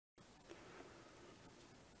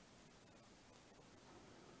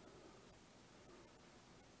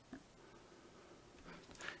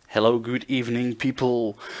Hello, good evening,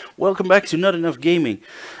 people. Welcome back to Not Enough Gaming.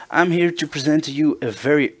 I'm here to present to you a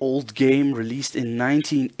very old game released in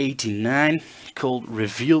 1989 called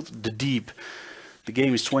Revealed the Deep. The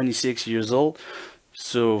game is 26 years old,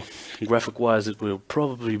 so graphic-wise it will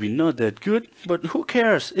probably be not that good, but who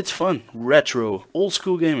cares? It's fun, retro, old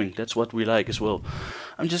school gaming, that's what we like as well.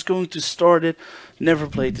 I'm just going to start it. Never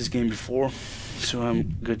played this game before, so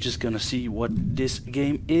I'm just gonna see what this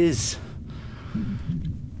game is.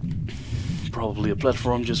 Probably a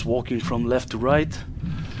platform just walking from left to right.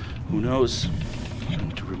 Who knows? I'm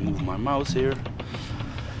going to remove my mouse here.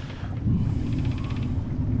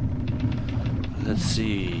 Let's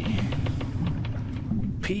see.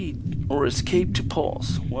 P or escape to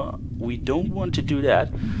pause. Well, we don't want to do that.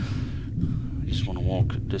 I just want to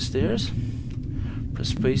walk the stairs. Press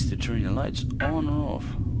space to turn the lights on or off.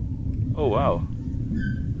 Oh wow.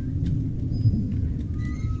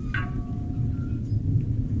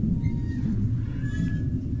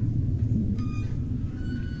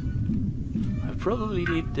 Probably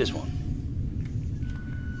need this one.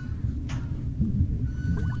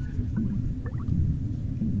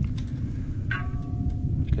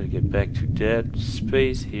 Gotta get back to that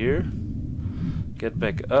space here. Get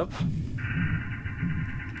back up.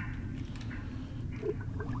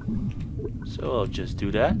 So I'll just do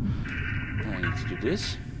that. I need to do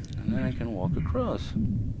this, and then I can walk across.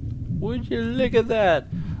 Would you look at that?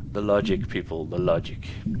 The logic, people, the logic.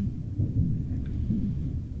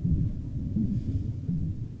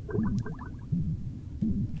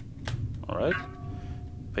 Alright,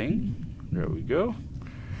 ping, there we go.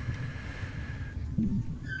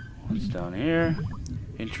 What's down here?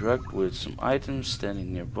 Interact with some items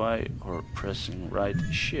standing nearby or pressing right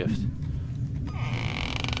shift.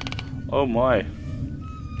 Oh my.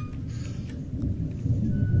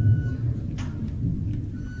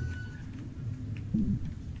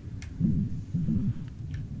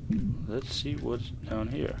 Let's see what's down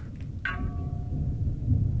here.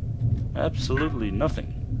 Absolutely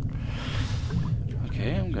nothing.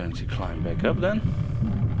 Okay, I'm going to climb back up then.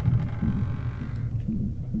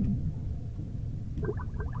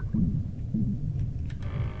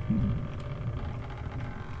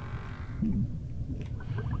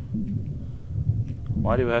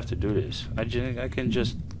 Why do I have to do this? I can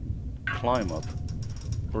just climb up.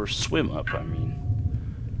 Or swim up, I mean.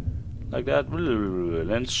 Like that.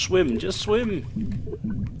 And swim, just swim.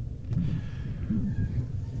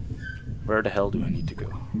 Where the hell do I need to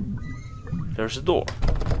go? There's a door.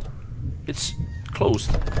 It's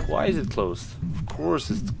closed. Why is it closed? Of course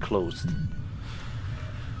it's closed.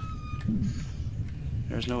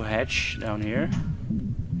 There's no hatch down here.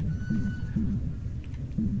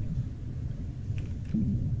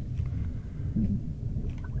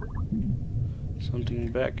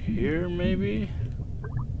 Something back here maybe?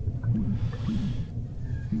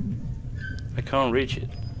 I can't reach it.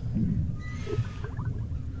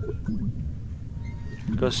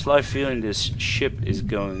 Because slight feeling this ship is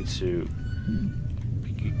going to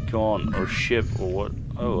be gone, or ship, or what?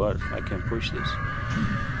 Oh, what? I can push this.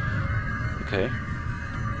 Okay.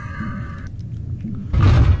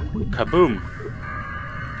 Kaboom!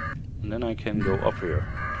 And then I can go up here.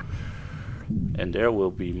 And there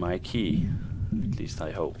will be my key. At least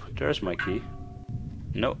I hope. There's my key.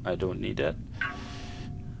 No, I don't need that.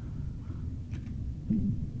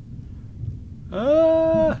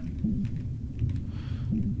 Ah!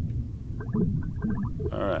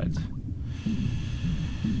 Alright.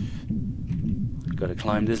 Gotta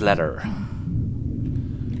climb this ladder.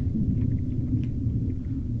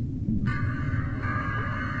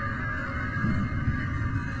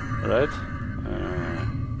 Alright.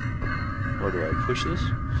 Where do I push this?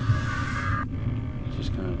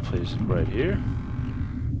 Just gonna place it right here.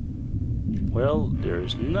 Well,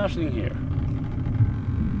 there's nothing here.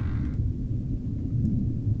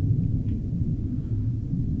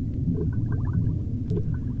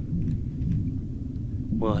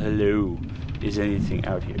 Well, hello. Is anything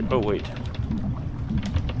out here? Oh, wait.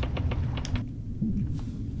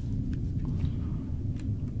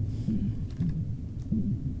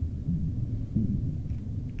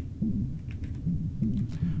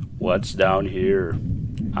 What's down here?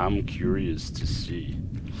 I'm curious to see.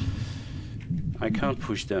 I can't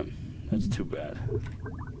push them. That's too bad.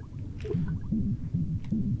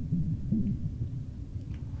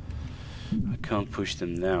 I can't push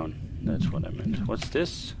them down. That's what I meant. What's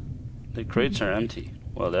this? The crates are empty.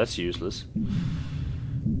 Well, that's useless.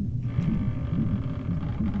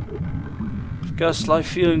 I've got a slight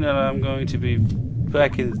feeling that I'm going to be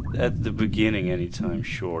back at the beginning anytime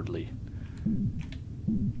shortly.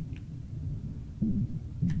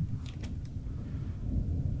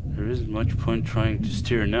 There isn't much point trying to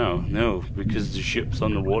steer now. No, because the ship's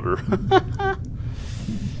underwater.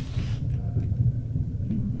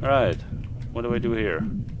 Alright, what do I do here?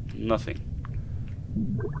 Nothing.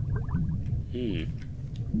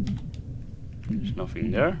 There's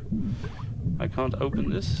nothing there. I can't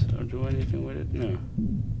open this or do anything with it? No.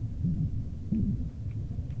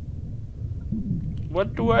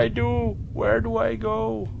 What do I do? Where do I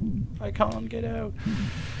go? I can't get out.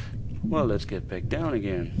 Well, let's get back down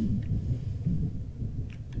again.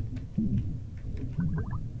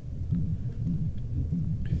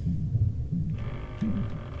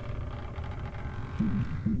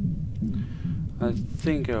 I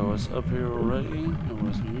think I was up here already. There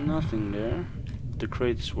was nothing there. The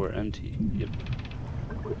crates were empty. Yep.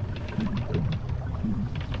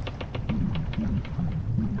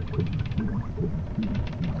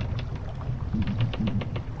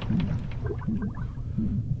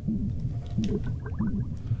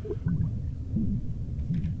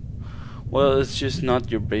 Well, it's just not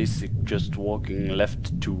your basic just walking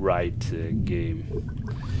left to right game.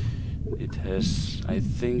 It has, I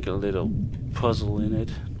think, a little puzzle in it.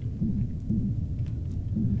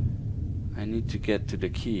 I need to get to the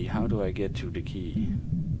key. How do I get to the key?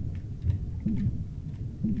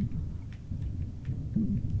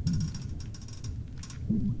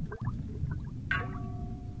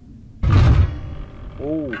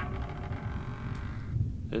 Oh,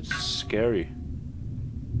 that's scary.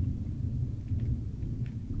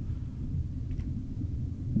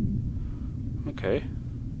 Okay.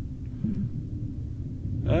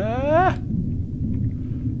 Ah!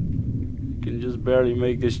 Can just barely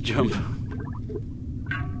make this jump.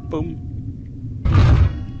 Boom.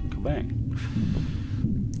 Kabang.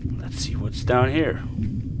 Let's see what's down here.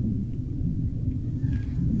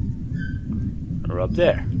 Or up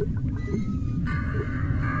there.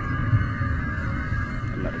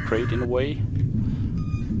 Another crate in the way.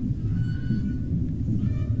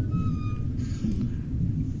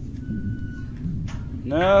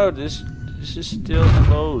 No, this is still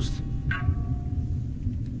closed.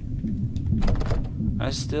 I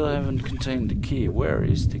still haven't contained the key. Where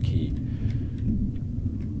is the key?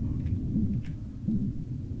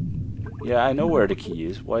 Yeah, I know where the key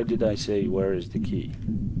is. Why did I say where is the key?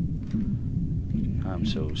 I'm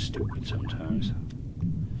so stupid sometimes.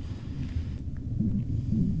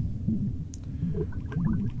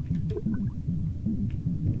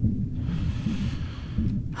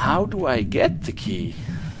 How do I get the key?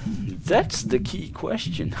 That's the key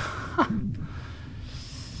question.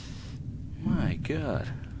 My God.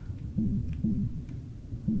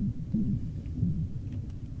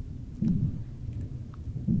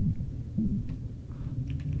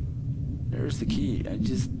 There's the key. I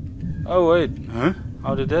just... Oh wait, huh?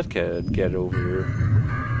 How did that get over here?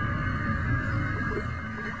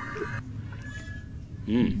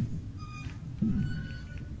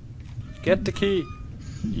 Get the key.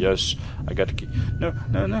 Yes, I got the key. No,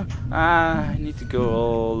 no, no. I need to go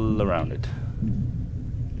all around it.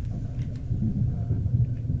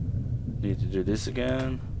 Need to do this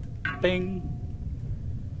again. Bing.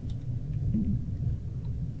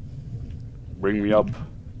 Bring me up.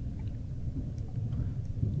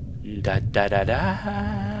 Da da da da.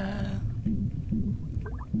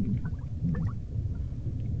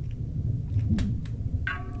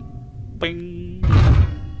 Bing.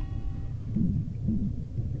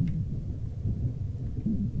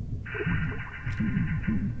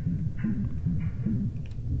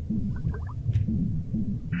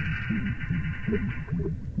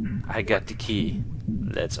 I got the key.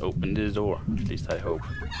 Let's open this door. At least I hope.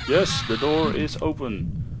 Yes, the door is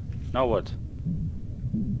open. Now what?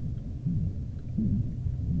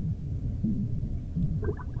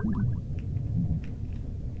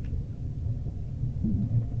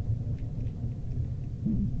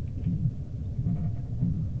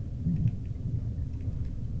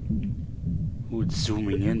 Oh, it's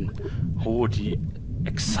zooming in. Oh, the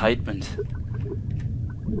excitement.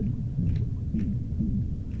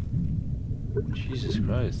 Jesus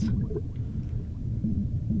Christ.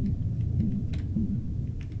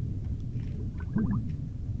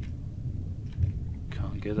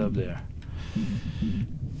 Can't get up there.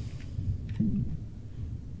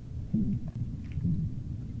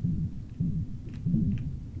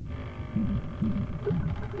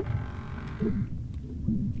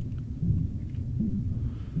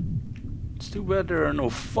 It's too bad there are no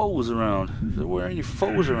foes around. If there were any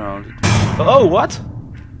foes around. Oh, what?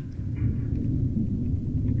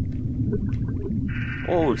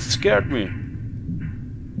 Oh, it scared me.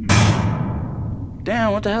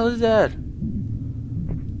 Damn, what the hell is that?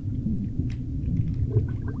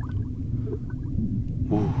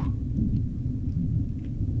 Ooh.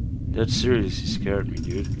 That seriously scared me,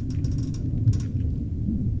 dude.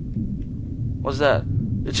 What's that?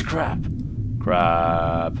 It's a crab.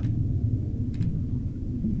 Crab.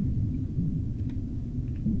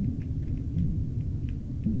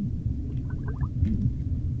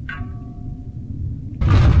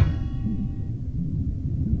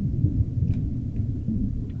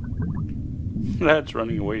 That's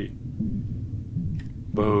running away.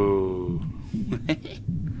 Boo.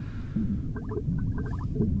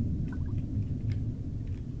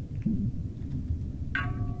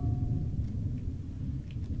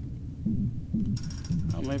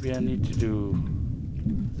 Oh, maybe I need to do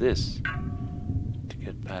this to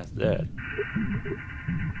get past that.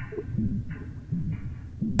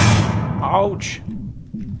 Ouch!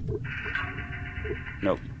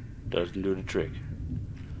 Nope, doesn't do the trick.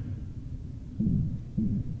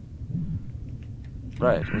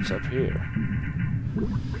 Right, what's up here?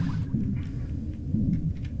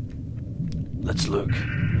 Let's look.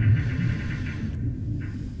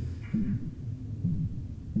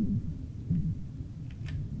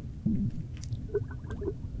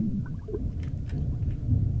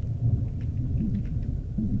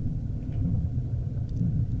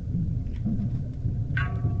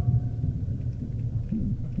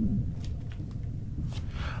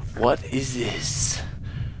 What is this?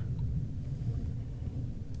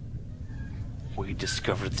 We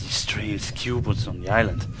discovered these strange cubes on the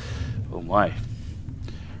island. Oh my.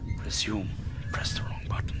 Resume. Press the wrong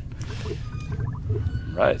button.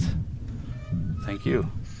 Right. Thank you.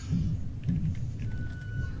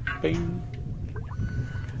 Bing.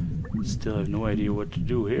 Still have no idea what to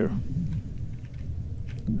do here.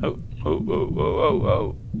 Oh, oh, oh, oh, oh,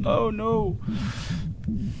 oh. Oh no.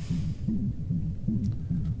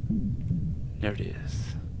 There it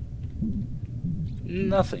is.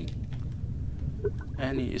 Nothing.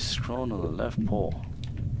 And he is scrolling on the left paw.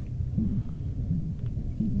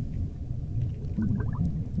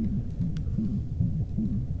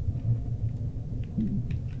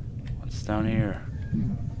 What's down here?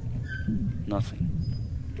 Nothing.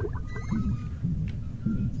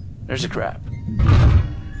 There's a crab.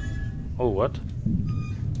 Oh, what?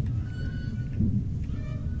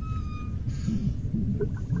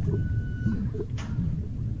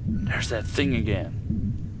 There's that thing again.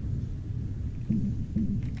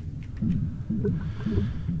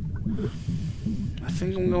 I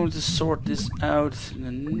think I'm going to sort this out in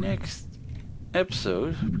the next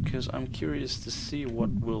episode, because I'm curious to see what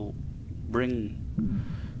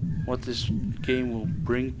this game will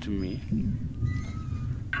bring to me.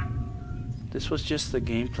 This was just a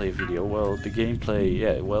gameplay video. Well, the gameplay,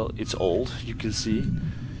 yeah, well, it's old, you can see.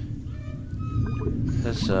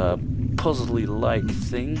 There's a puzzly-like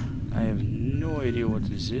thing. I have no idea what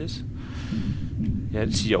this is. Yeah,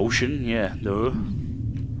 it's the ocean, yeah, duh.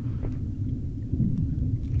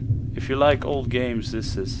 If you like old games,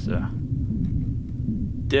 this is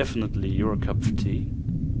definitely your cup of tea.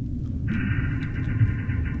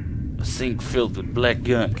 A sink filled with black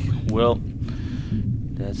gunk. Well,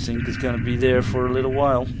 that sink is gonna be there for a little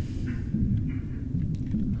while.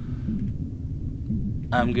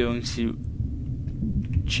 I'm going to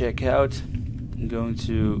check out. I'm going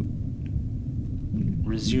to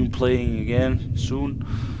resume playing again soon.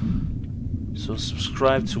 So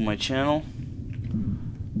subscribe to my channel.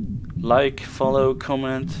 Like, follow,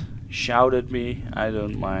 comment, shout at me. I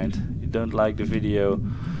don't mind. You don't like the video,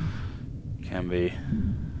 can be.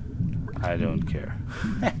 I don't care.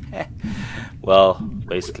 Well,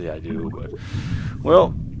 basically I do, but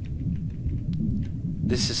well,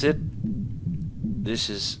 this is it. This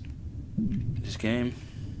is this game,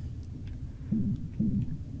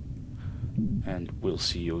 and we'll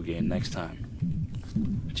see you again next time.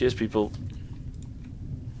 Cheers, people.